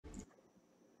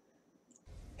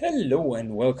Hello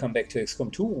and welcome back to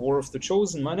XCOM2 War of the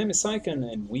Chosen. My name is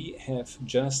Syken and we have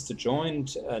just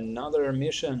joined another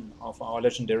mission of our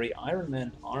Legendary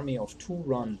Ironman Army of 2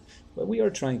 run, where we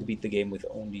are trying to beat the game with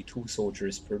only 2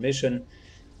 soldiers per mission.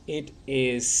 It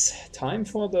is time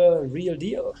for the real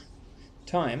deal.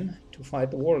 Time to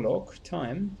fight the Warlock.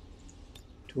 Time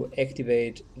to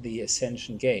activate the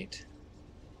Ascension Gate.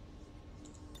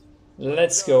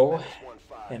 Let's go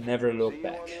and never look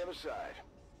back.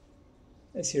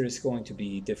 This here is going to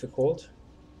be difficult,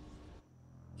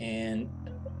 and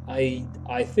I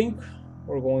think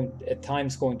we're at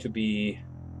times going to be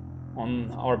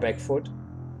on our back foot,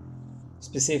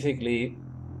 specifically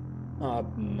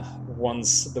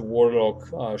once the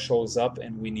Warlock shows up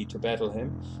and we need to battle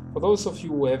him. For those of you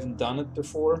who haven't done it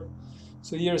before,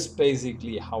 so here's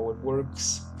basically how it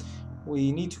works.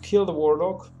 We need to kill the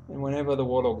Warlock, and whenever the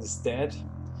Warlock is dead,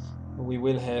 we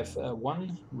will have a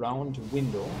 1 round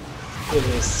window to kill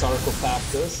his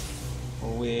sarcophagus,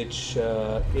 which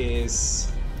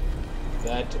is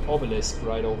that obelisk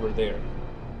right over there.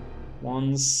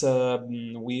 Once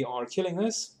we are killing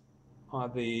this,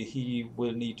 he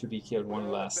will need to be killed one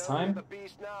last time,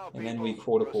 and then we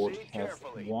quote-unquote have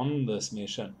won this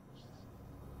mission.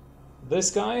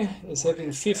 This guy is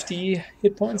having 50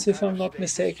 hit points, if I'm not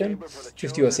mistaken.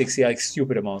 50 or 60, like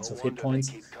stupid amounts of hit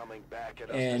points.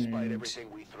 And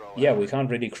yeah, we can't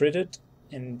really crit it.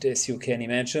 And as you can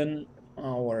imagine,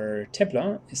 our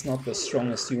Templar is not the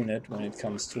strongest unit when it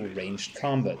comes to ranged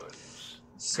combat.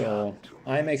 So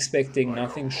I'm expecting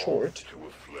nothing short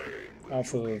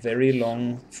of a very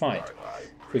long fight.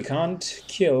 If we can't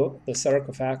kill the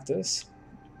sarcophagus,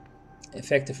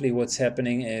 effectively what's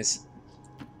happening is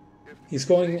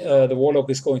the Warlock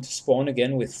is going to spawn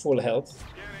again with full health,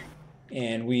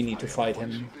 and we need to fight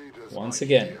him once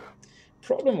again.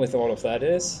 Problem with all of that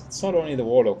is, it's not only the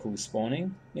Warlock who's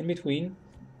spawning. In between,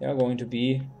 there are going to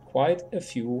be quite a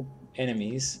few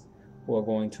enemies who are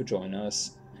going to join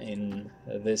us in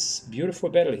this beautiful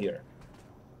battle here.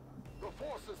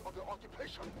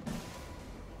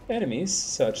 Enemies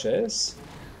such as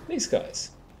these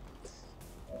guys.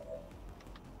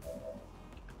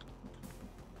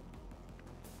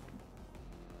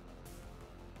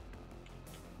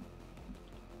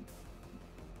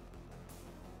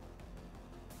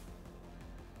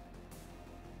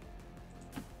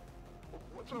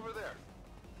 Over there.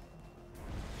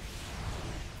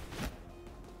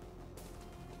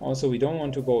 Also, we don't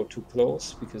want to go too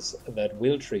close because that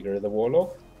will trigger the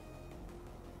Warlock.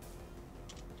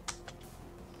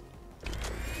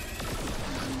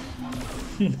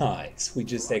 Nice, we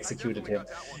just executed him.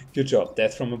 Good job.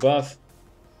 Death from above.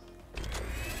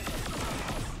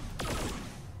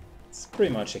 It's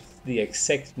pretty much the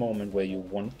exact moment where you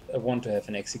want to have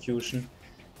an execution.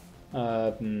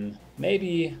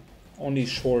 Maybe only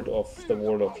short of the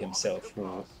Warlock himself,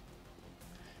 who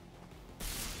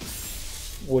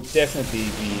would definitely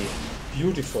be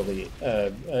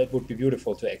it would be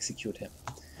beautiful to execute him.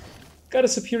 Got a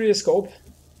superior scope,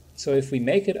 so if we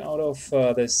make it out of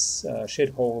this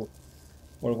shithole,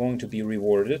 we're going to be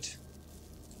rewarded.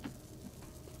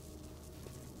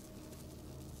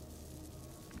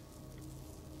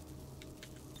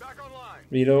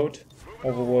 Reload,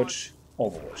 Overwatch,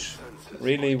 Overwatch.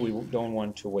 Really, we don't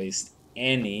want to waste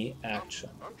any action.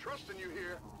 I'm trusting you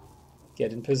here.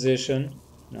 Get in position.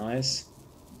 Nice.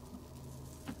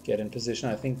 Get in position.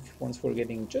 I think once we're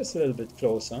getting just a little bit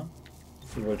closer,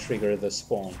 we will trigger the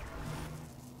spawn.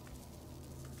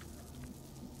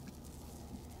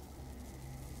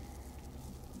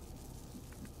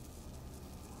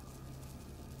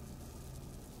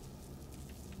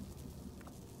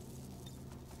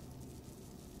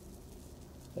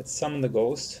 Let's summon the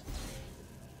ghost.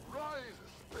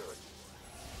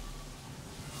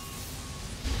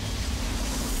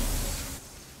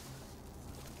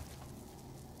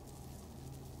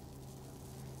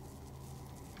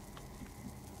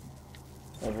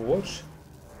 Overwatch.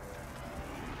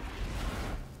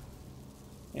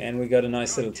 And we got a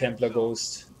nice little Templar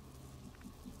ghost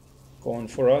going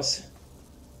for us.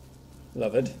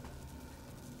 Love it.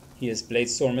 He has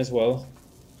Bladestorm as well.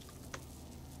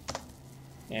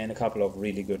 And a couple of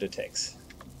really good attacks.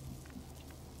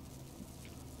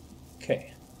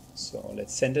 Okay, so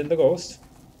let's send in the ghost.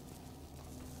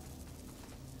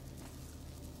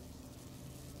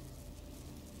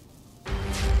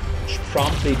 Which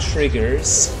promptly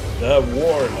triggers the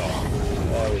Warlock.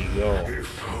 There we go.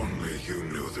 If only you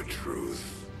knew the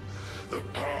truth. The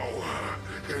power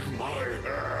in my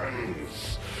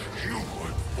hands. You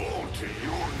would fall to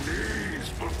your knees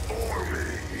before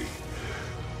me.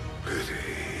 Pity.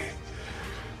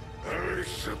 I I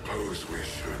suppose we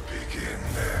should begin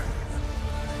then.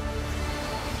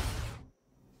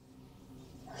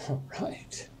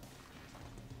 Alright.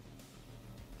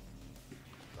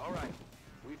 Alright.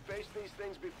 We've faced these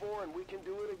things before and we can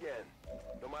do it again.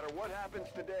 No matter what happens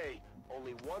today,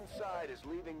 only one side is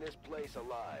leaving this place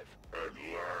alive. At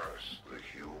last, the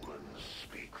humans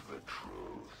speak the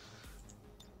truth.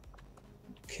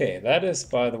 Okay, that is,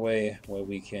 by the way, where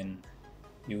we can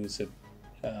use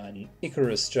an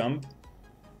Icarus jump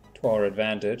to our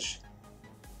advantage.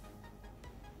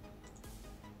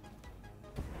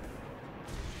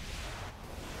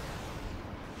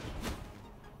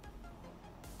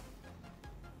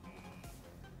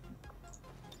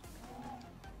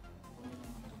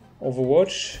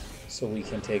 Overwatch, so we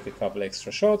can take a couple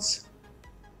extra shots.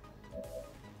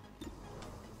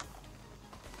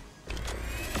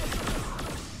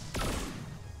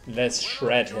 Let's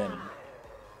shred him.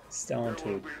 It's down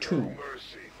to 2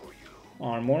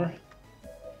 armor.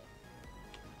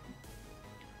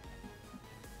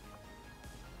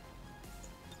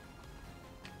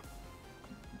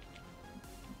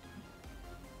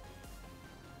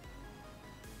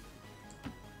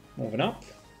 Moving up.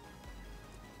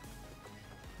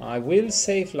 I will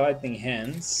save Lightning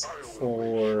Hands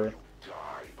for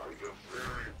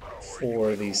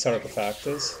the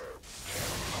sarcophagus.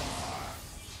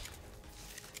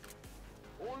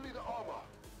 Only the armor.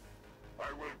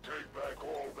 I will take back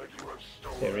all that you have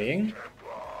stolen. Carrying. Templar.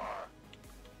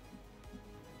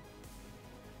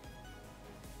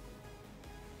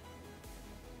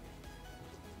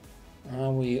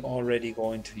 Are we already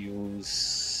going to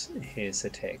use his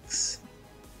attacks?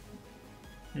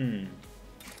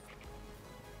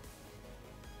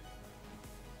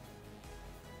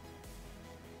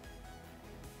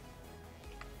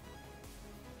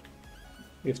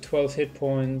 We have 12 hit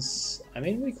points. I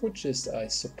mean, we could just, I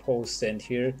suppose, stand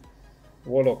here.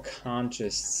 Warlock can't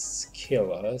just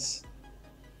kill us.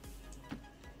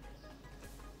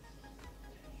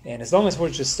 And as long as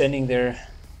we're just standing there,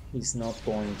 he's not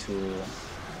going to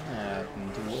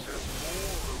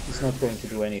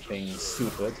do anything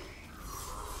stupid.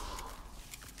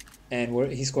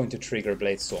 And he's going to trigger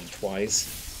Bladestorm twice,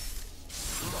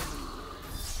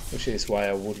 which is why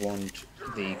I would want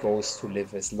the ghost to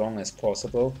live as long as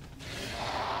possible.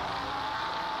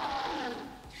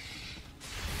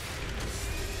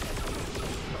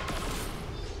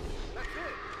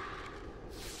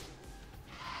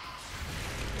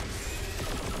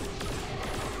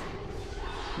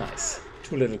 Nice.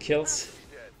 2 little kills.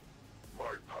 My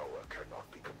power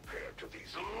cannot be compared to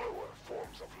these lower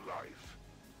forms of life.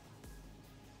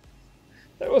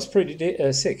 That was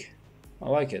pretty sick. I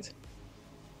like it.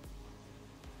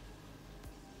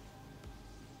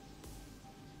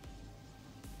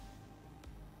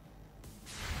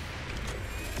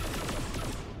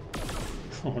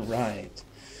 All right.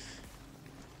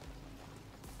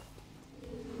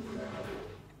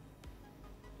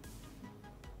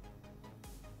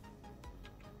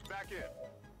 Back in.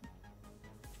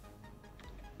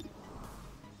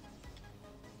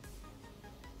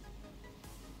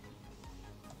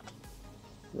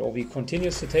 Roby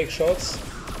continues to take shots.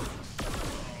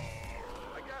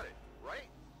 I got it, right?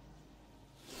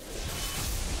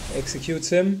 Executes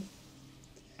him.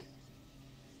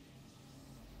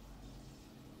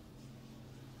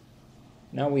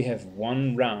 Now we have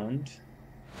 1 round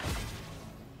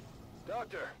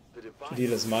Doctor, the to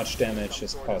deal as much damage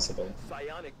as possible.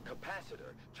 psionic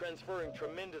capacitor, transferring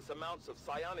tremendous amounts of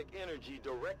psionic energy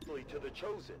directly to the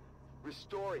Chosen,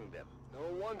 restoring them. No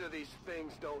wonder these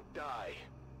things don't die.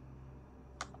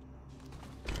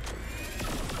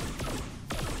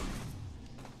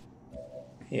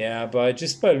 Yeah, but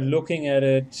just by looking at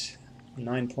it,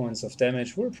 9 points of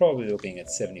damage, we're probably looking at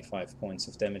 75 points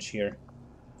of damage here.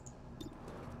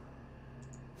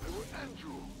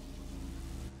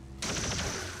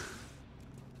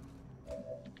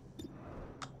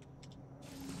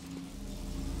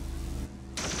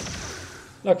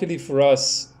 Luckily for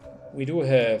us, we do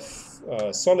have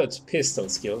solid pistol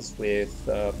skills with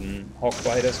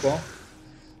Hawkbite as well.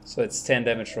 So it's 10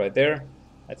 damage right there.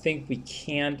 I think we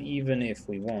can't, even if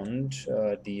we want,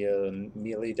 deal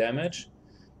melee damage.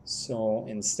 So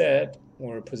instead,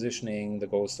 we're positioning the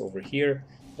ghost over here.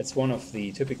 That's one of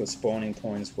the typical spawning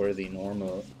points where the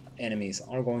normal enemies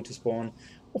are going to spawn.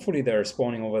 Hopefully they're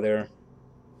spawning over there.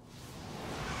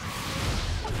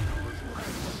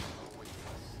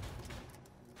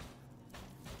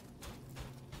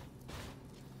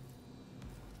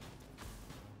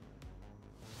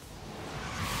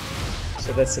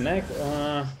 So that's the mech.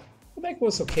 The mech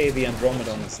was okay, the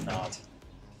Andromedon is not.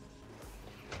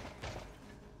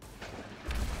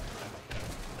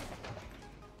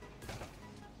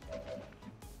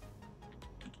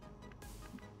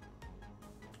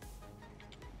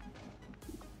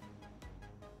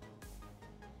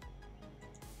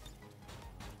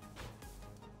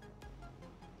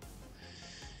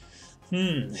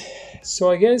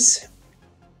 So I guess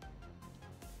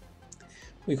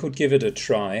we could give it a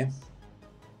try.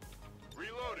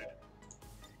 Reloaded.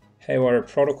 Haywire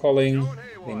protocoling Going the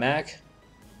haywire. Mac.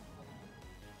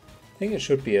 I think it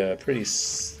should be a pretty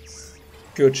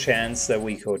good chance that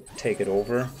we could take it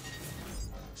over.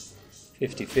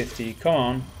 50-50, come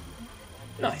on.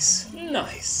 Nice,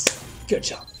 nice. Good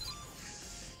job.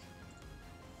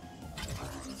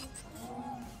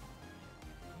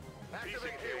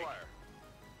 Activate haywire.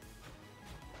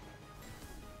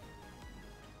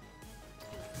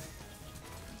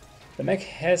 The mech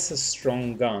has a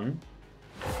strong gun.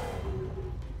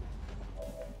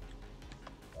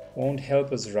 Won't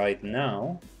help us right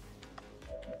now.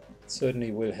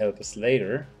 Certainly will help us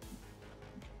later.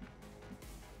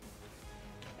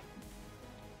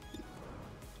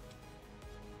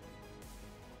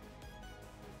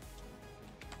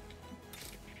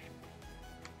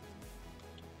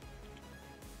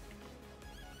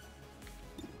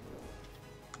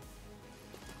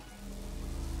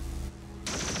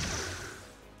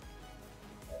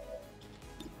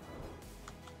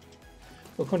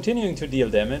 We're continuing to deal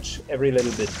damage. Every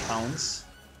little bit counts.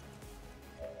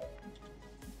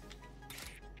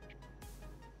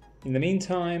 In the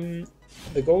meantime,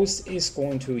 the Ghost is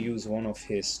going to use one of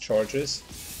his charges.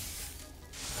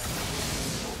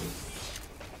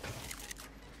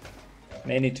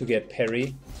 Mainly to get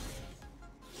parry.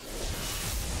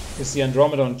 Because the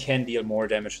Andromedon can deal more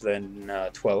damage than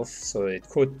 12, so it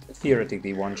could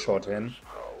theoretically one-shot him.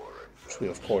 Which we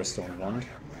of course don't want.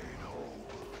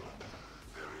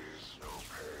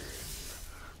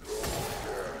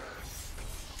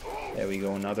 There we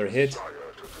go, another hit.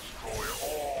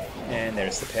 And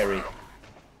there's the parry.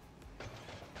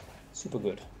 Super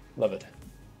good. Love it.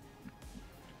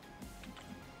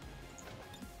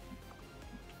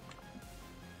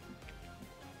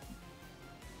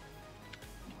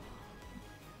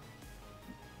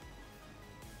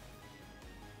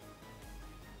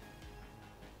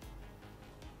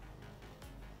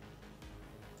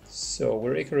 So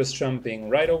we're Icarus jumping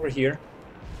right over here.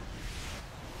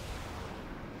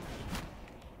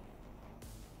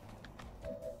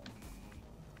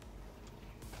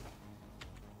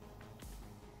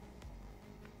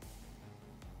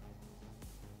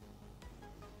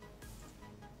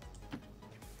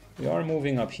 We are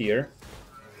moving up here.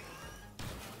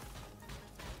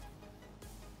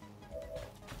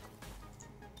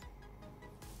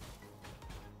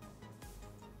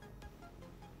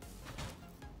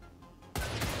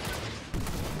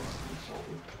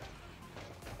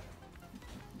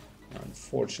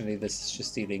 Unfortunately, this is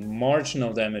just dealing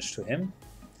marginal damage to him.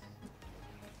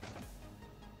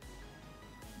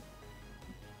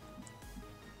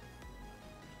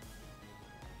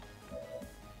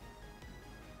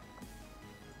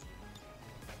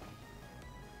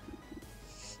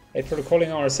 Right, protocoling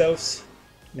ourselves,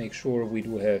 make sure we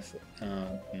do have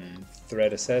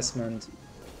threat assessment.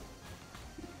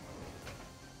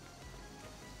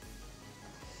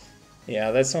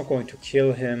 Yeah, that's not going to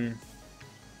kill him.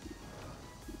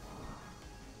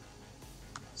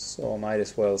 So might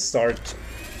as well start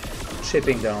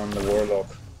chipping down the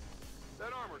Warlock.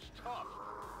 That armor's tough.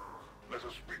 Let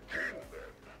us begin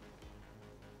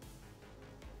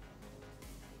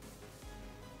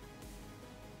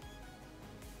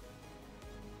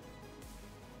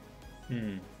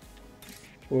then.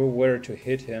 If we were to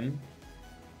hit him,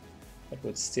 that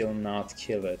would still not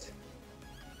kill it.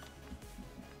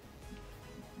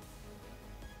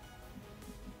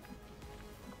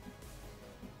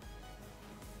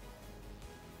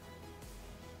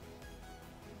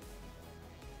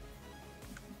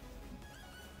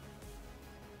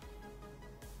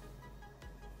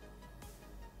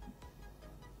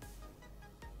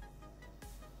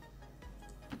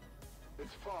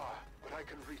 It's far, but I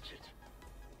can reach it.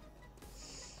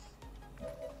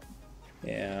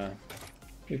 Yeah,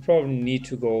 we probably need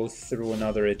to go through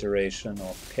another iteration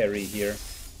of parry here.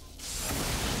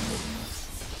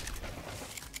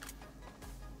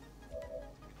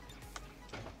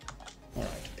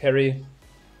 Alright, parry.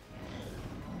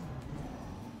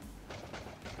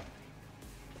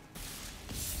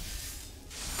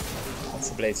 That's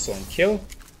a Bladestone kill.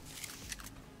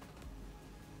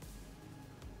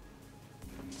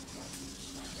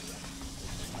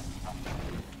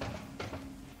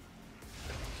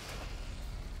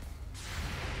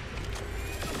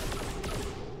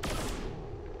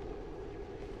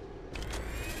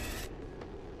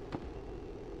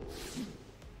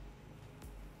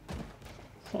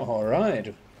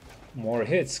 Alright, more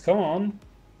hits, come on.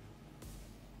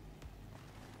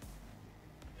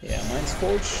 Yeah, Mind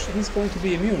Scorch, he's going to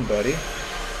be immune, buddy.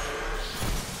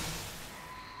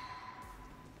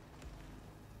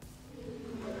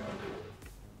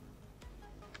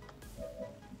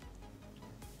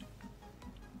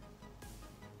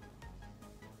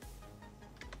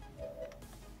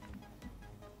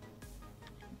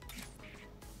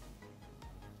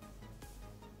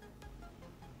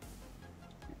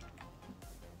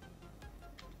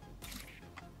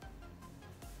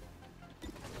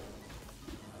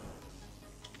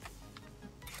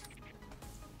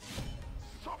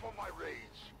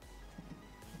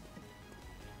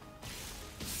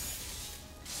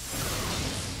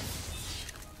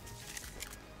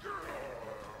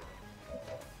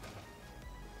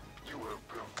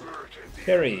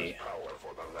 Parry. Power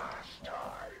for the last time.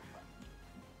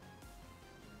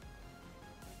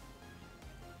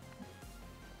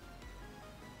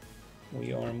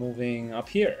 We are moving up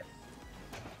here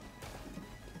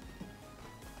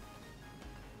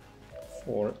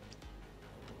for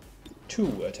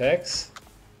 2 attacks.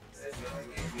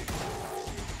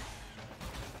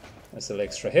 That's an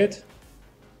extra hit.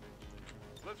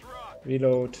 Let's rock.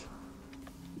 Reload.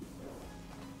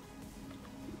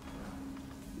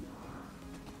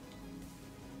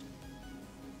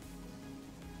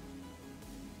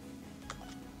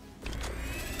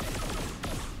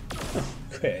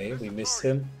 Okay, we missed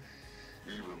him.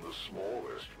 Even the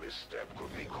smallest misstep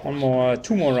could be One more,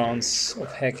 2 more rounds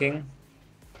of hacking.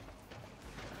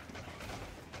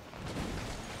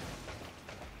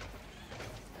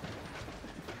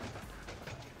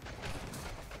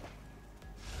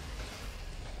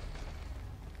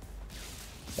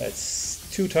 That's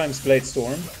 2 times Blade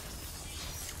Storm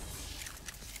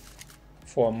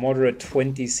for a moderate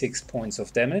 26 points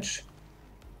of damage.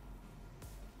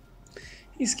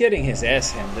 He's getting his ass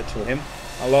handed to him.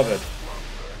 I love it.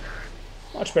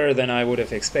 Much better than I would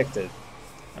have expected.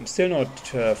 I'm still not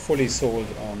fully sold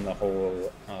on the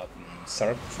whole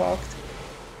sarcophagus.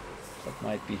 That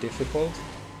might be difficult.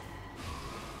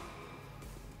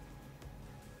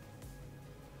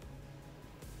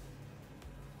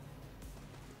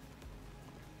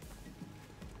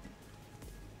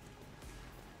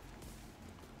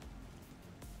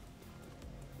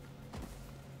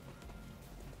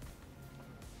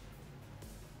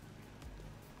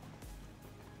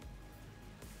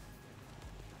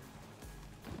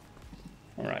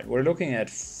 Alright, we're looking at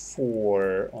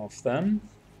 4 of them.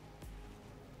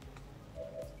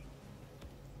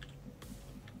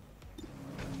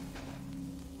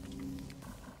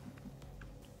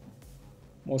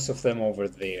 Most of them over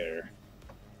there.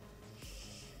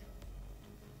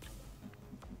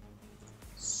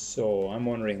 So I'm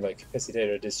wondering, like,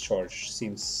 capacitator discharge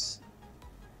seems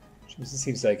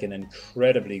like an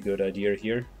incredibly good idea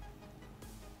here.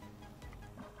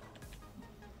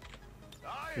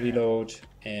 Reload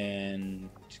and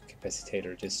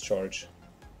capacitator discharge,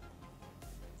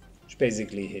 which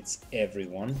basically hits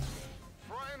everyone.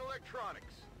 Frying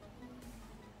electronics.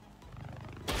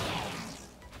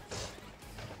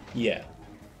 Yeah,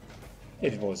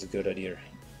 it was a good idea.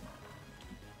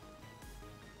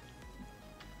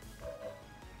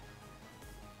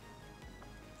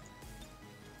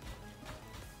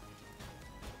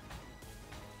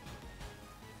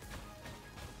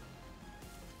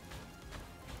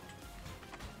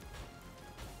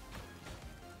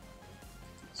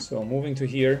 So moving to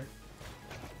here.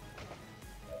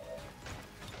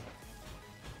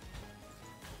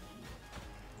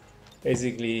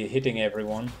 Basically hitting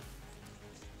everyone.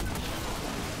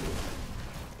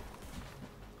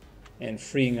 And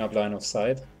freeing up line of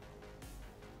sight.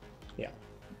 Yeah.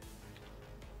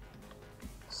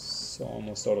 So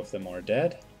almost all of them are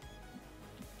dead.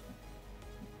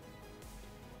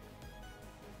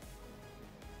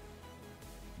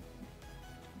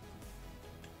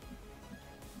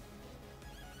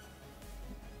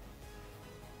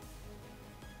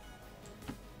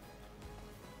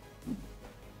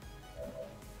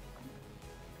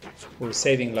 We're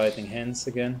saving lightning hands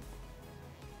again.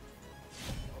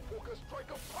 Focus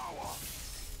strike of power.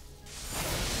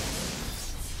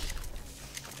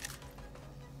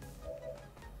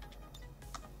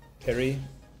 Parry.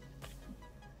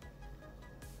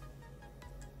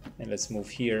 And let's move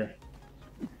here.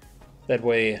 That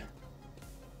way,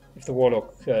 if the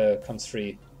Warlock comes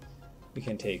free, we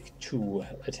can take 2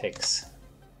 attacks.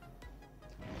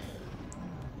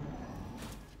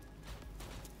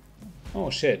 Oh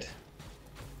shit.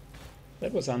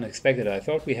 That was unexpected. I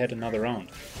thought we had another round.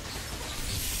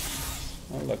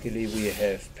 Well, luckily we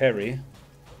have parry.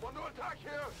 Under attack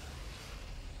here.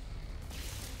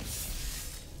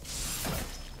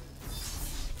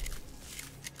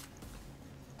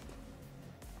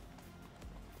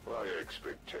 My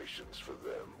expectations for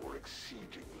them were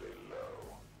exceedingly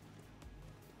low.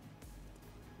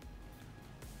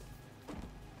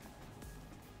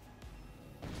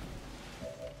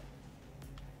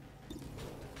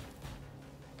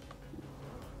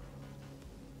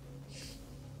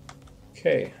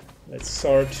 Okay, let's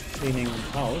start cleaning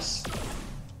house.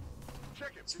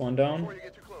 Check it. It's 1 down. Before you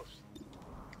get too close.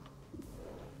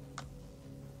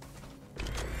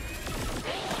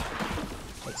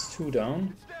 That's 2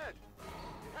 down. It's dead.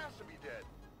 It has to be dead.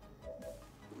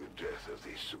 The death of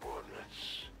these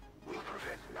subordinates will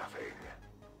prevent nothing.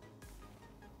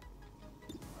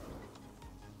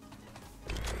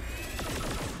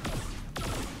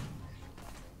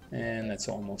 And that's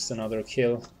almost another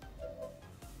kill.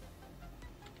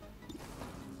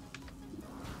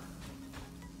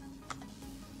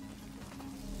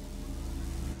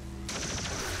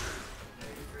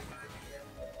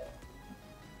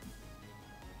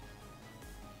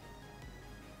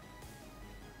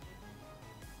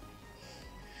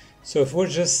 So if we're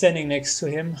just standing next to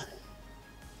him,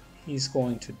 he's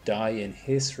going to die in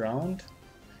his round,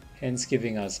 hence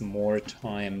giving us more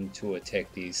time to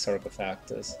attack these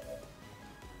sarcophagus.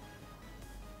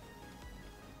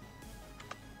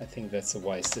 I think that's a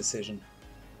wise decision.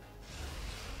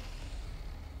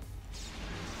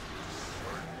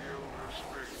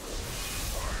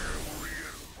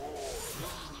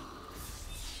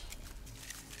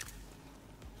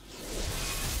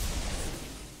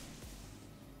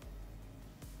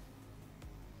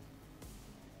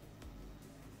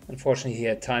 Unfortunately, he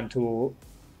had time to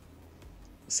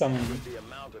summon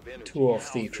two of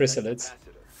the chrysalids.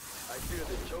 I fear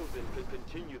the Chosen could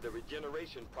continue the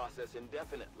regeneration process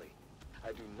indefinitely.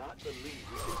 I do not believe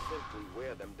we can simply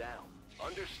wear them down.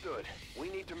 Understood. We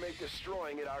need to make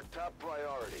destroying it our top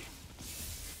priority.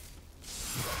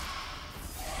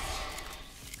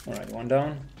 Alright, one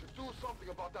down. Do something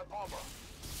about that armor.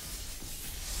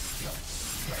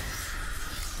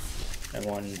 And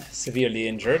one severely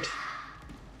injured.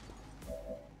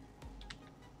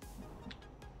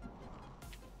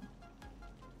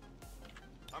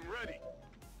 I'm ready.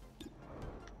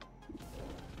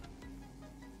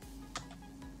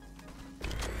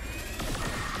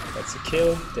 That's a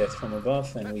kill, death from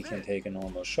above, and we can take a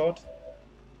normal shot.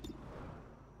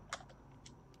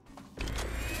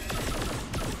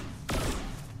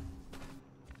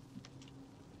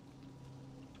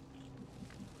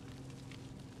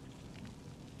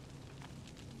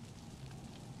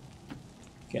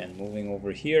 Again, moving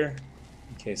over here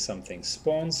in case something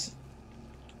spawns.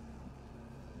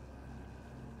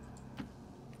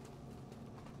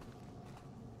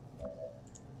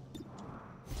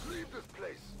 Leave this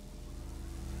place.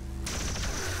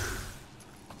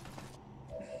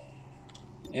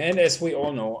 And as we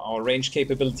all know, our range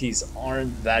capabilities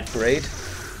aren't that great.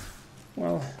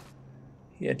 Well,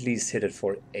 he at least hit it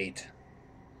for 8.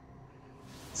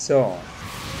 So,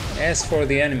 as for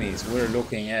the enemies, we're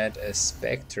looking at a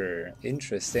Spectre.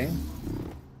 Interesting.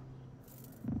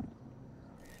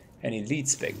 An elite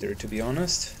Spectre, to be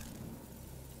honest.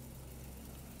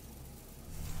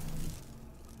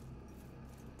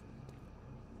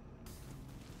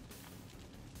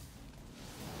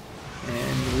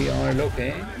 And we are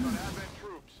looking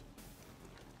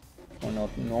for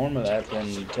not normal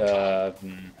Advent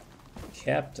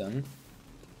Captain.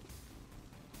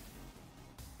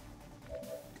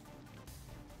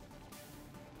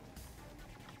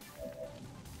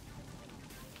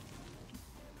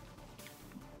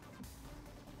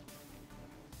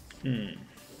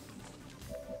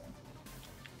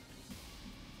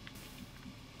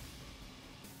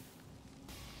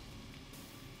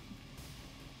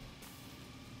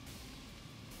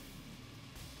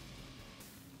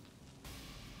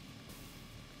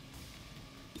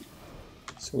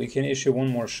 So we can issue one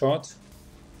more shot.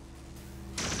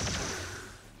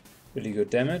 Really good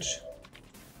damage.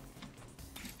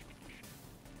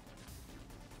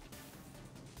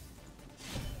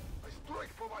 I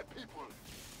strike for my people.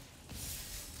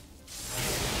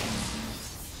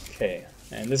 Okay,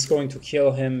 and this is going to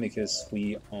kill him because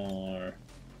we are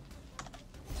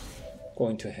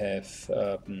going to have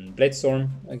Bladestorm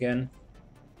again.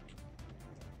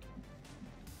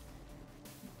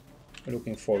 We're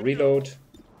looking for reload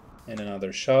and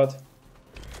another shot.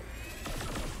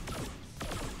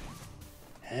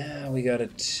 We got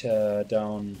it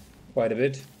down quite a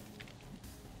bit.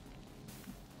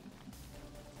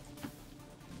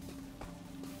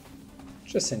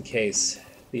 Just in case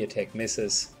the attack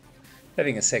misses.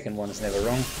 Having a second one is never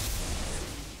wrong.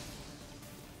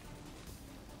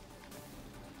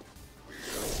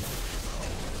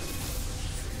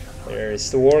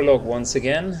 There's the Warlock once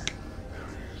again.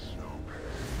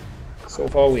 So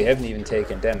far we haven't even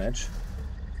taken damage.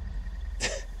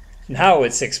 Now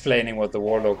it's explaining what the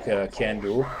Warlock can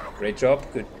do. Great job,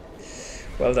 good,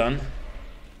 well done.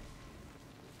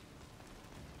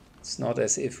 It's not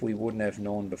as if we wouldn't have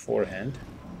known beforehand.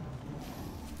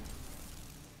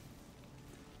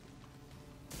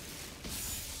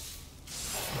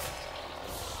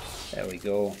 There we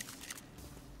go.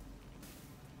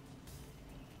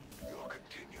 Your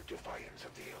continued defiance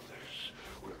of the Elders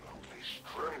will only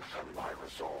strengthen my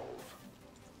resolve.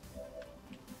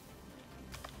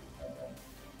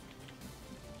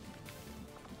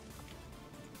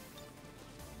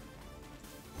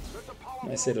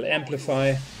 Nice little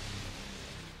amplify.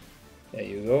 There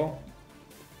you go.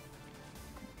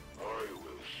 I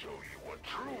will show you what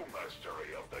true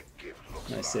mastery of the gift looks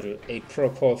Nice like. little 8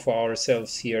 protocol for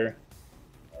ourselves here.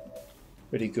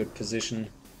 Pretty good position.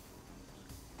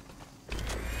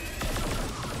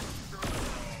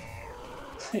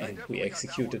 And we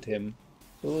executed him.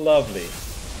 Lovely.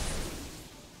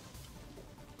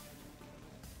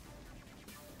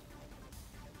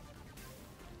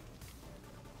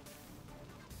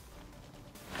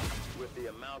 With the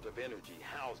amount of energy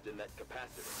housed in that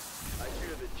capacitor, I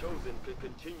fear the Chosen could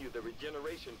continue the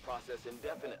regeneration process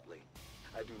indefinitely.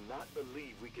 I do not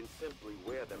believe we can simply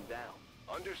wear them down.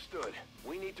 Understood.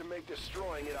 We need to make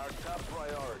destroying it our top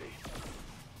priority.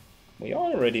 We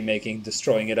are already making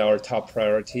destroying it our top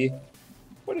priority.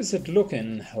 What is it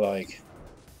looking like?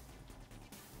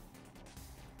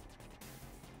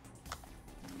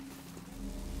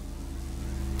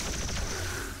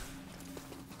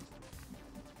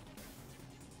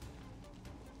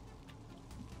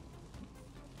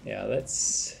 Yeah,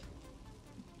 let's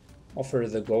offer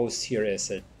the ghost here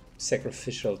as a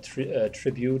sacrificial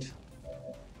tribute.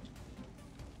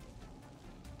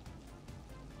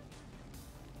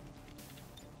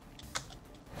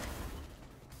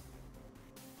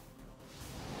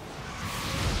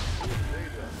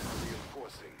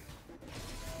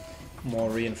 More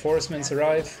reinforcements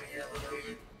arrive.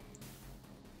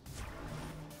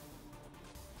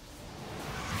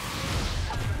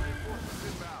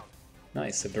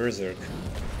 Nice, a berserk.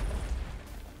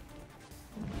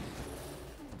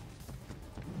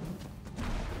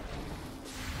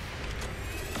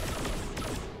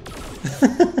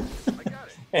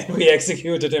 And we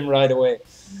executed him right away.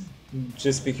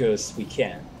 Just because we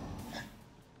can.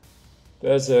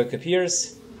 Berserk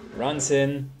appears, runs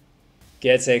in,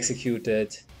 gets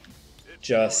executed,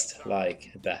 just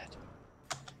like that.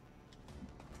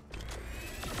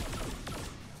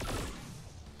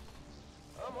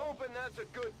 I'm hoping that's a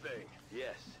good thing.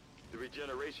 Yes, the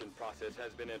regeneration process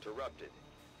has been interrupted.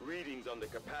 Readings on the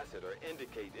capacitor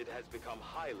indicate it has become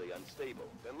highly unstable.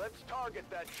 Then let's target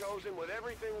that Chosen with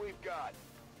everything we've got.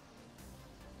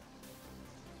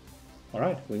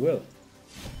 Alright, we will.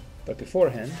 But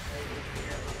beforehand...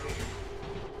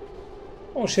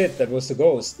 Oh shit, that was the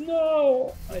ghost.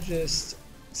 No! I just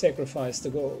sacrificed the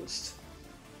ghost.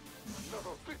 Another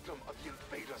victim of the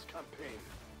invaders' campaign.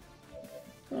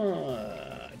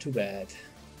 Ah, too bad.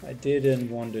 I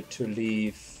didn't want it to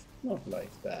leave. Not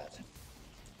like that.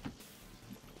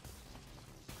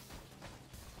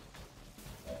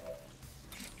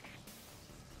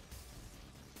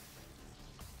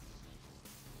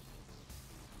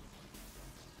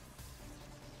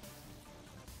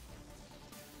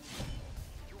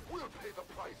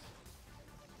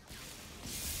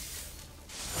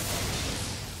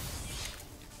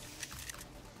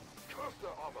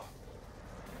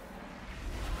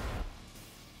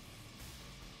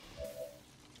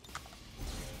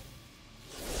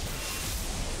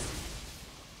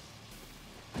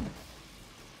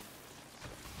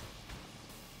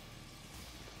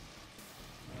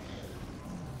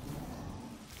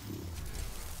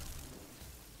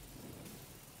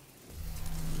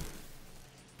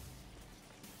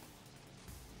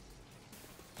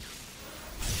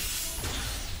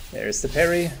 There's the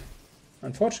parry.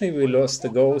 Unfortunately we lost the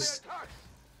ghost,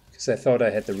 because I thought I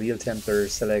had the real Templar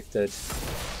selected,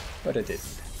 but I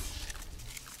didn't.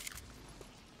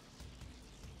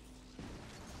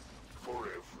 For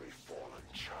every fallen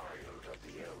child of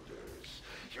the Elders,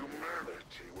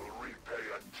 humanity will repay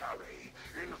a tally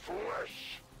in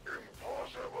flesh.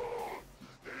 Impossible!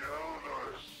 The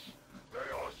Elders, they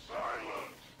are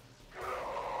silent!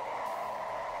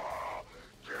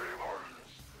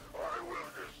 Demons, I will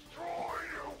destroy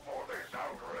you for this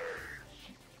outrage!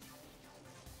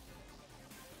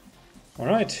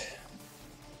 Alright.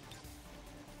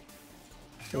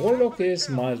 The Warlock is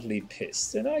mildly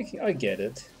pissed, and I get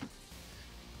it.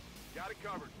 Got it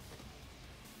covered.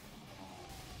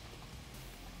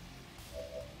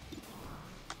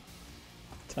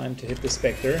 Time to hit the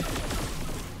Spectre.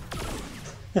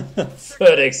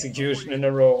 Third execution in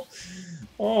a row.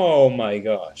 Oh my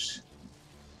gosh.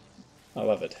 I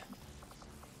love it.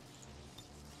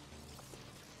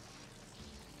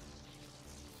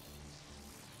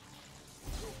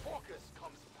 Through focus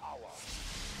comes power.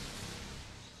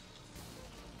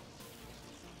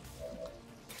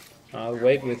 I'll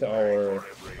wait with our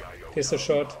pistol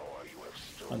shot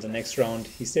on the next round.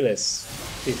 He still has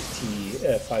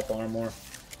 55 armor.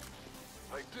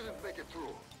 I didn't make it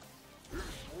through. This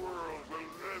world will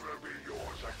never be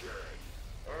yours again.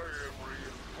 I am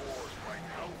reinforced by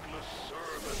countless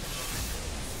servants.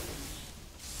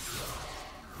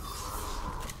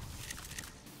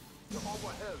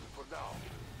 hell for now.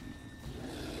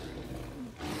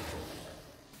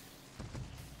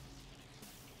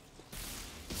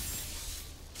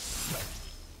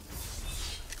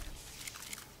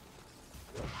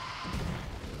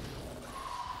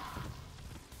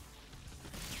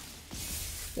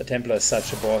 The Templar is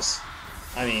such a boss.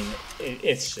 I mean,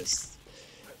 it's just...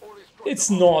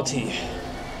 it's naughty.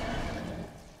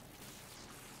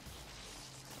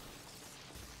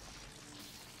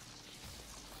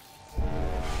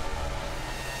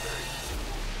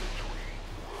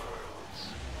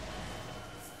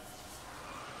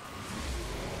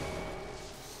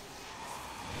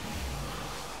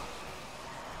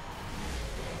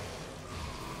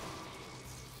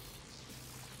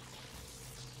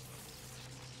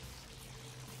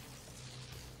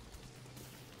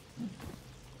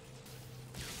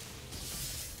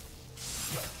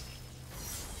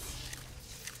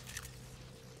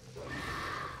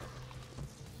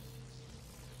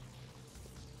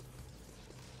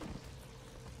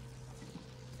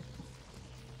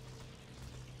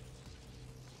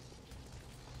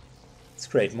 It's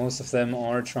great, most of them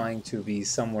are trying to be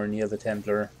somewhere near the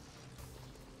Templar.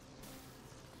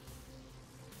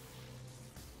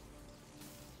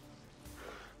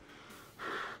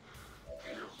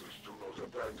 The elders do not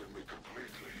abandon me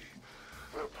completely.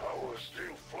 The power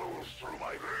still flows through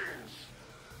my veins.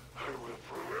 I will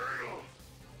prevail.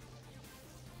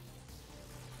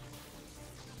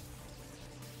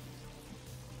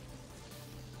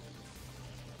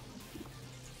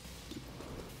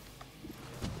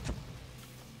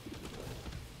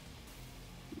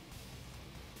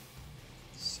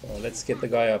 So let's get the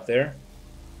guy up there.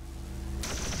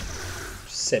 Just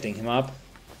setting him up.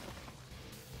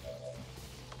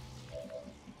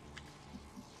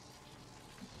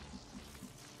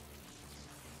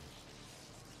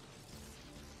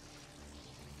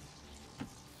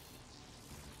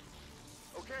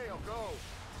 Okay, I'll go.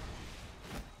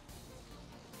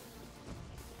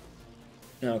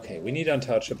 Okay, we need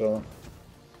untouchable.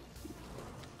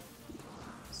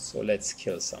 So let's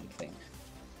kill something.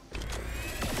 It's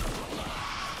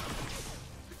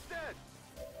dead.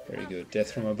 Very good.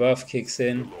 Death from above kicks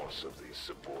in. The loss of these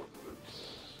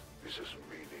subordinates is as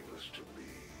meaningless to me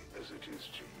as it is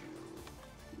to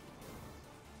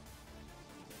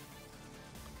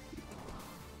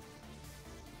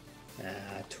you.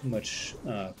 Too much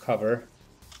cover.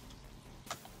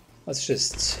 Let's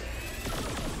just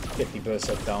get the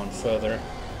berserk down further.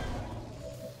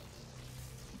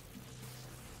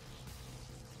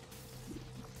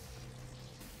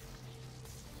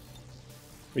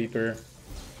 Reaper.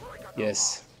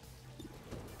 Yes.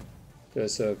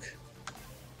 Berserk.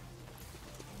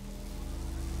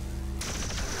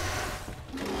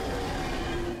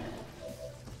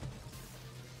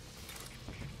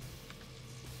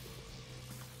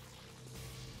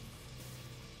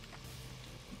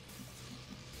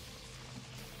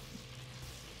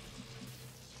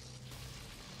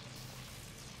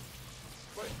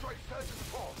 My strike surges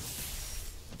fall.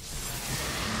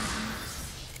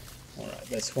 Alright,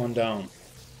 that's one down.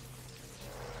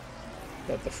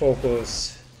 Got the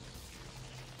focus.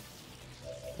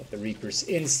 Got the Reaper's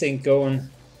instinct going.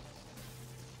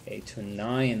 8 to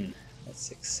 9.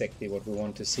 That's exactly what we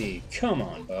want to see. Come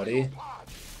on, buddy.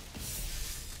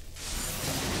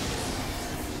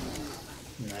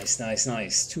 Nice, nice,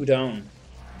 nice. 2 down.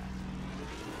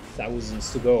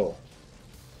 Thousands to go.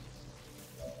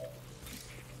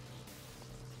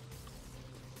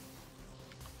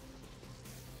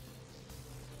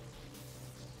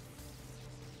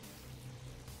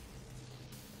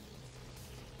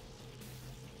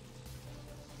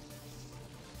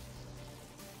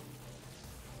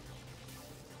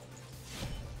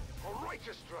 A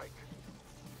righteous strike.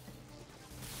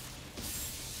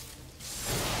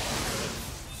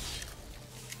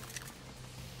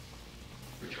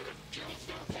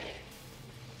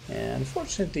 And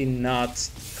unfortunately not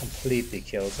completely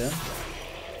killed him.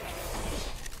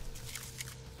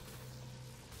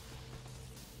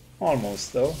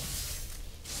 Almost though.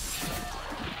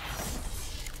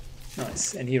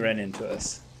 Nice, and he ran into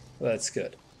us. Well, that's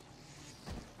good.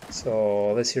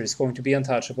 So this here is going to be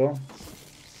untouchable.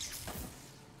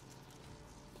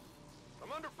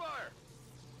 I'm under fire.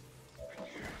 And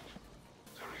yet,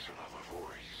 there is another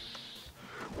voice.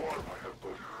 One I have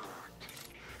but heard.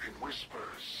 In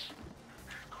whispers.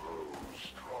 It grows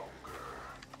stronger.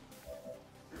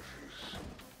 It is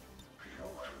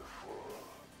beautiful.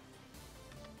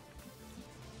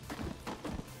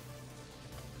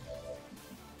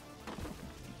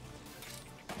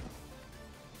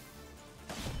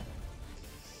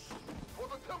 For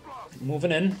the Templar!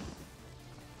 Moving in.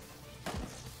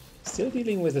 Still still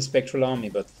dealing with a spectral army,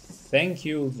 but thank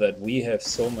you that we have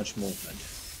so much movement.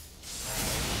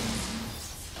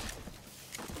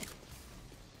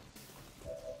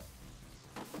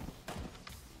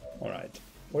 Alright,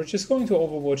 we're just going to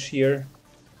Overwatch here,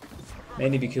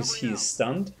 mainly because he is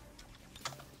stunned.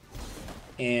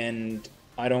 And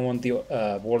I don't want the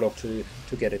Warlock to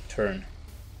get a turn.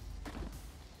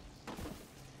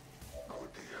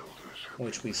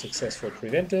 Which we successfully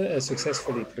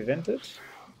prevented.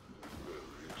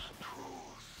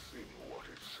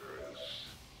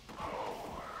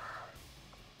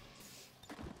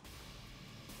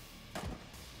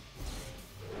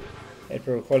 And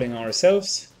we're calling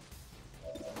ourselves.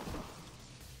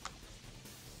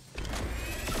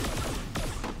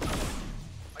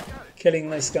 Killing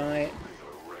this guy.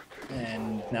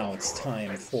 And now it's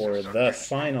time for the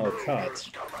final cut.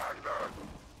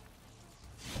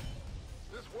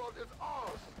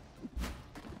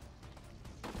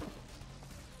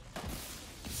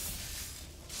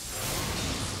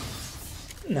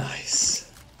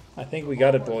 Nice. I think we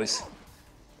got it, boys.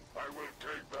 I will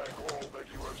take back all that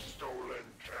you have stolen,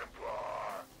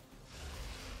 Templar.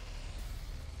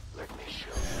 Let me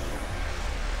show you.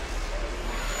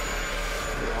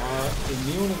 You are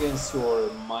immune against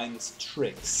your mind's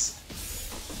tricks.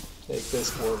 Take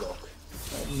this, Warlock.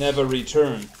 Never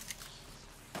return.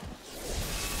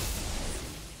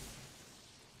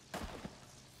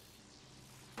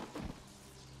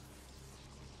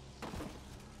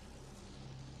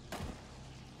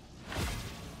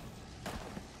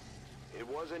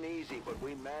 Wasn't easy, but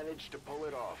we managed to pull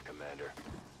it off, Commander.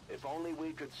 If only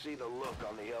we could see the look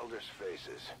on the Elders'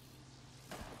 faces.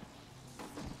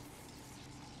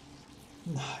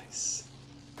 Nice.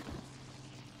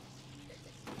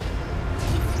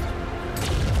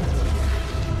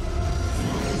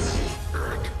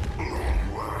 At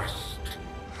long last,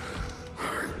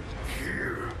 I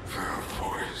hear their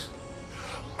voice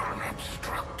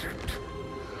unobstructed.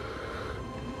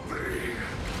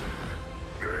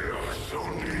 They are so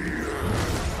near.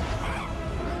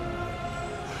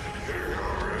 They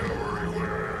are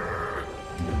everywhere.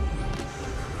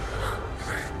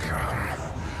 They come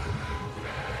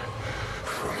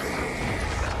for me.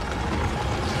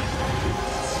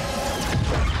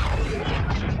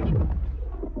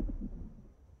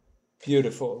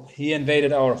 Beautiful. He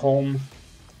invaded our home.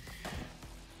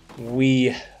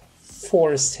 We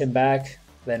forced him back.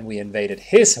 Then we invaded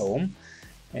his home.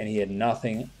 And he had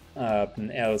nothing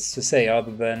else to say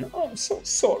other than, oh, I'm so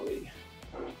sorry.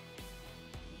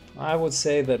 I would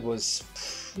say that was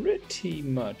pretty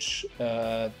much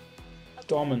a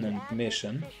dominant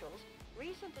mission.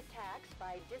 Recent attacks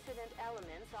by dissident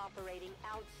elements operating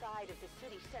outside of the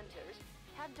city centers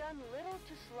have done little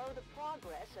to slow the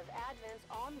progress of Advent's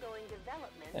ongoing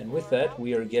development. And with that,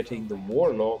 we are getting the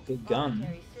Warlock gun,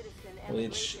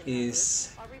 which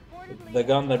is the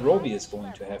gun that Roby is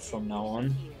going to have from now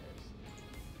on.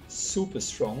 Super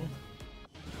strong.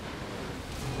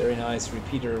 Very nice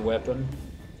repeater weapon.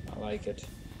 I like it.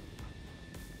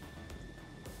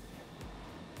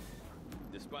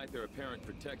 Despite their apparent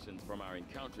protections from our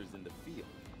encounters in the field,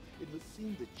 it would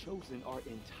seem the Chosen are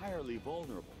entirely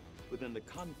vulnerable within the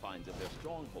confines of their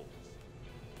strongholds.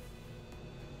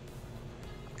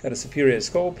 Got a superior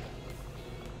scope.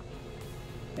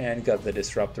 And got the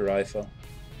disruptor rifle.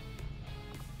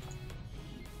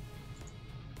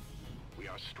 We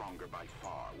are stronger by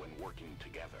far when working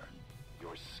together.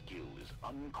 Your skill is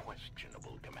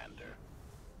unquestionable, Commander.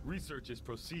 Research is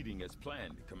proceeding as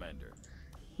planned, Commander.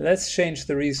 Let's change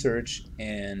the research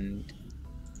and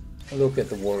look at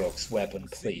the Warlock's weapon,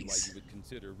 please. Why you would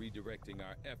consider redirecting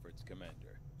our efforts,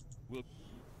 Commander. We'll...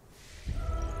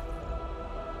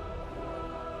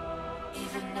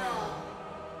 Even now,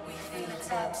 we feel its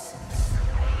absence.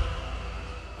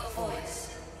 A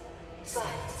voice,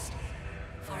 silenced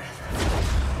forever.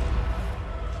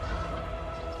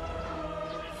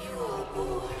 You are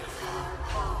born of our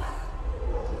power.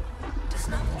 Does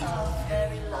not our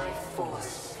very life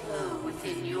force flow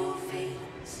within your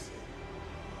veins?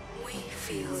 We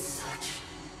feel such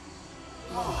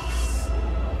loss,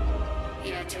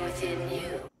 yet within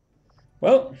you.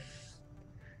 Well,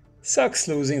 sucks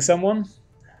losing someone,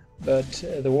 but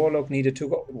the Warlock needed to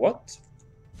go. What?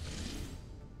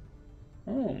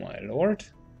 Oh my lord.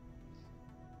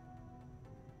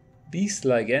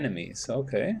 Beast-like enemies,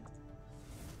 okay.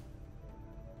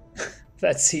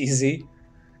 That's easy.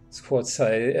 Squad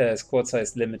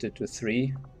size limited to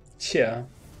 3. Yeah,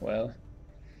 well.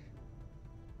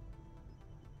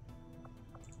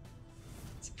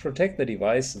 Let's protect the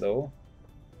device though.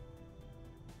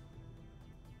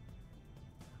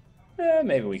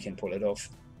 Maybe we can pull it off.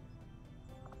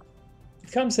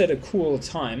 It comes at a cool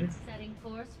time,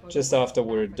 just after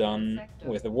we're done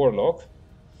with the Warlock.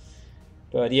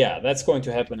 But yeah, that's going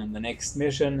to happen in the next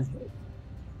mission.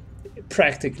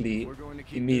 Practically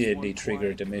immediately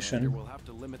triggered the mission. We'll have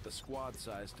to limit the squad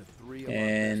size to 3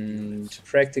 And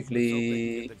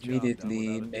practically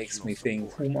immediately makes me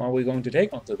think, whom are we going to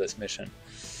take onto this mission?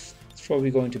 It's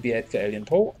probably going to be Edgar Allan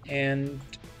Poe and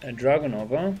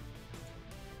Dragonova.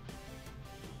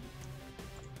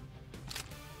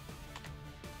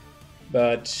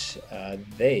 But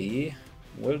they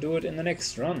will do it in the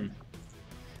next run.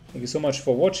 Thank you so much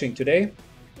for watching today.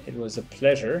 It was a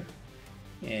pleasure.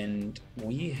 And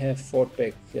we have fought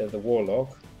back the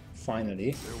Warlock,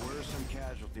 finally. There were some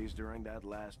casualties during that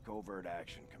last covert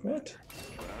action, Commander. What?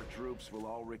 But our troops will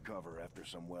all recover after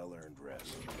some well-earned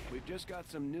rest. We've just got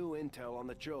some new intel on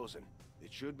the Chosen.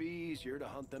 It should be easier to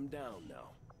hunt them down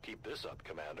now. Keep this up,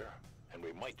 Commander, and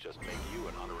we might just make you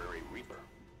an honorary Reaper.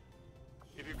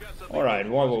 If you've got something Alright,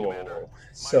 whoa.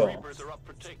 So, my Reapers are up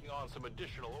for taking on some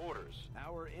additional orders.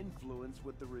 Our influence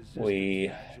with the resistance we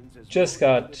factions has just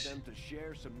got motivated them to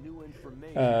share some new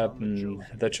information on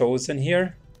the Chosen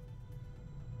here.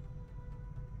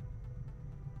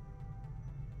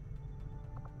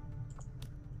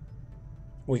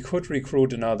 We could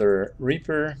recruit another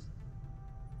Reaper.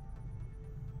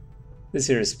 This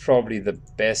here is probably the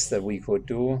best that we could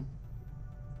do.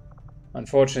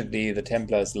 Unfortunately, the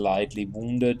Templar is lightly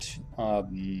wounded,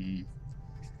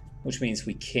 which means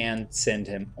we can't send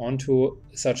him onto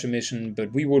such a mission, but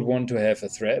we would want to have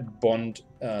a bond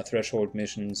threshold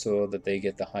mission so that they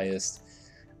get the highest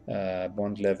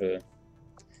bond level.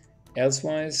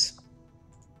 Elsewise,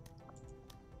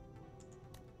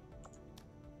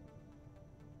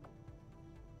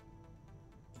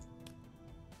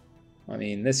 I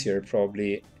mean, this here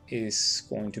probably is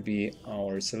going to be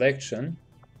our selection.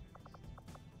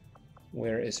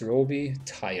 Where is Roby?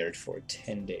 Tired for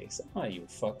 10 days. Are you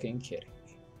fucking kidding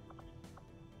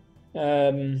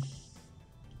me?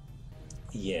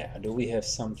 Yeah, do we have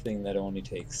something that only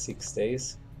takes 6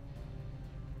 days?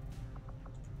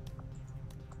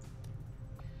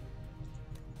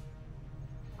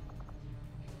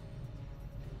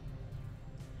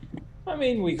 I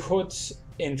mean, we could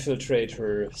infiltrate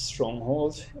her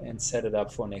stronghold and set it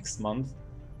up for next month.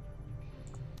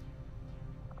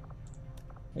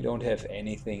 We don't have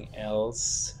anything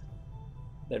else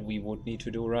that we would need to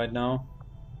do right now.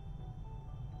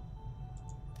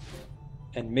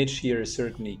 And Mitch here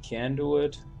certainly can do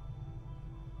it.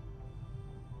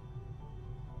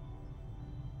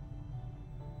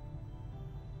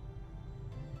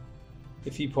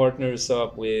 If he partners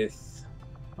up with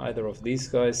either of these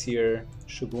guys here,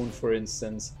 Shogun for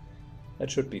instance, that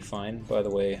should be fine. By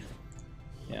the way,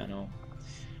 yeah, no.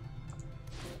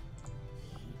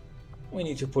 We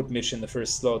need to put Mitch in the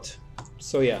first slot.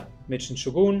 So yeah, Mitch and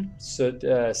Shogun,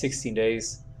 so 16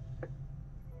 days.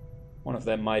 One of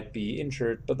them might be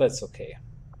injured, but that's okay.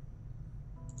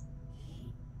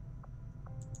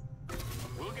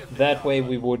 That way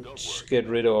we would get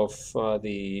rid of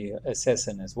the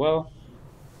assassin as well.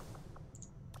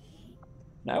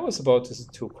 Now I was about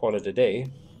to call it a day,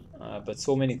 but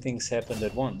so many things happened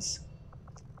at once.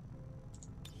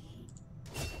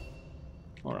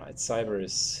 Alright, Cyber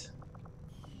is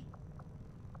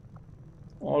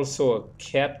also a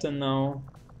captain now.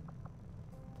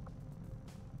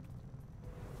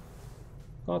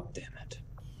 God damn it.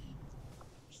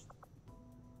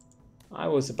 I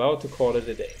was about to call it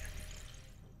a day.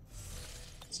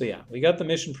 So yeah, we got the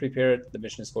mission prepared. The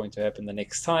mission is going to happen the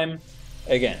next time.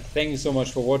 Again, thank you so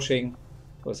much for watching.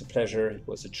 It was a pleasure. It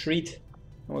was a treat.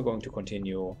 And we're going to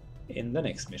continue in the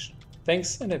next mission.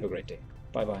 Thanks and have a great day.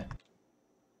 Bye bye.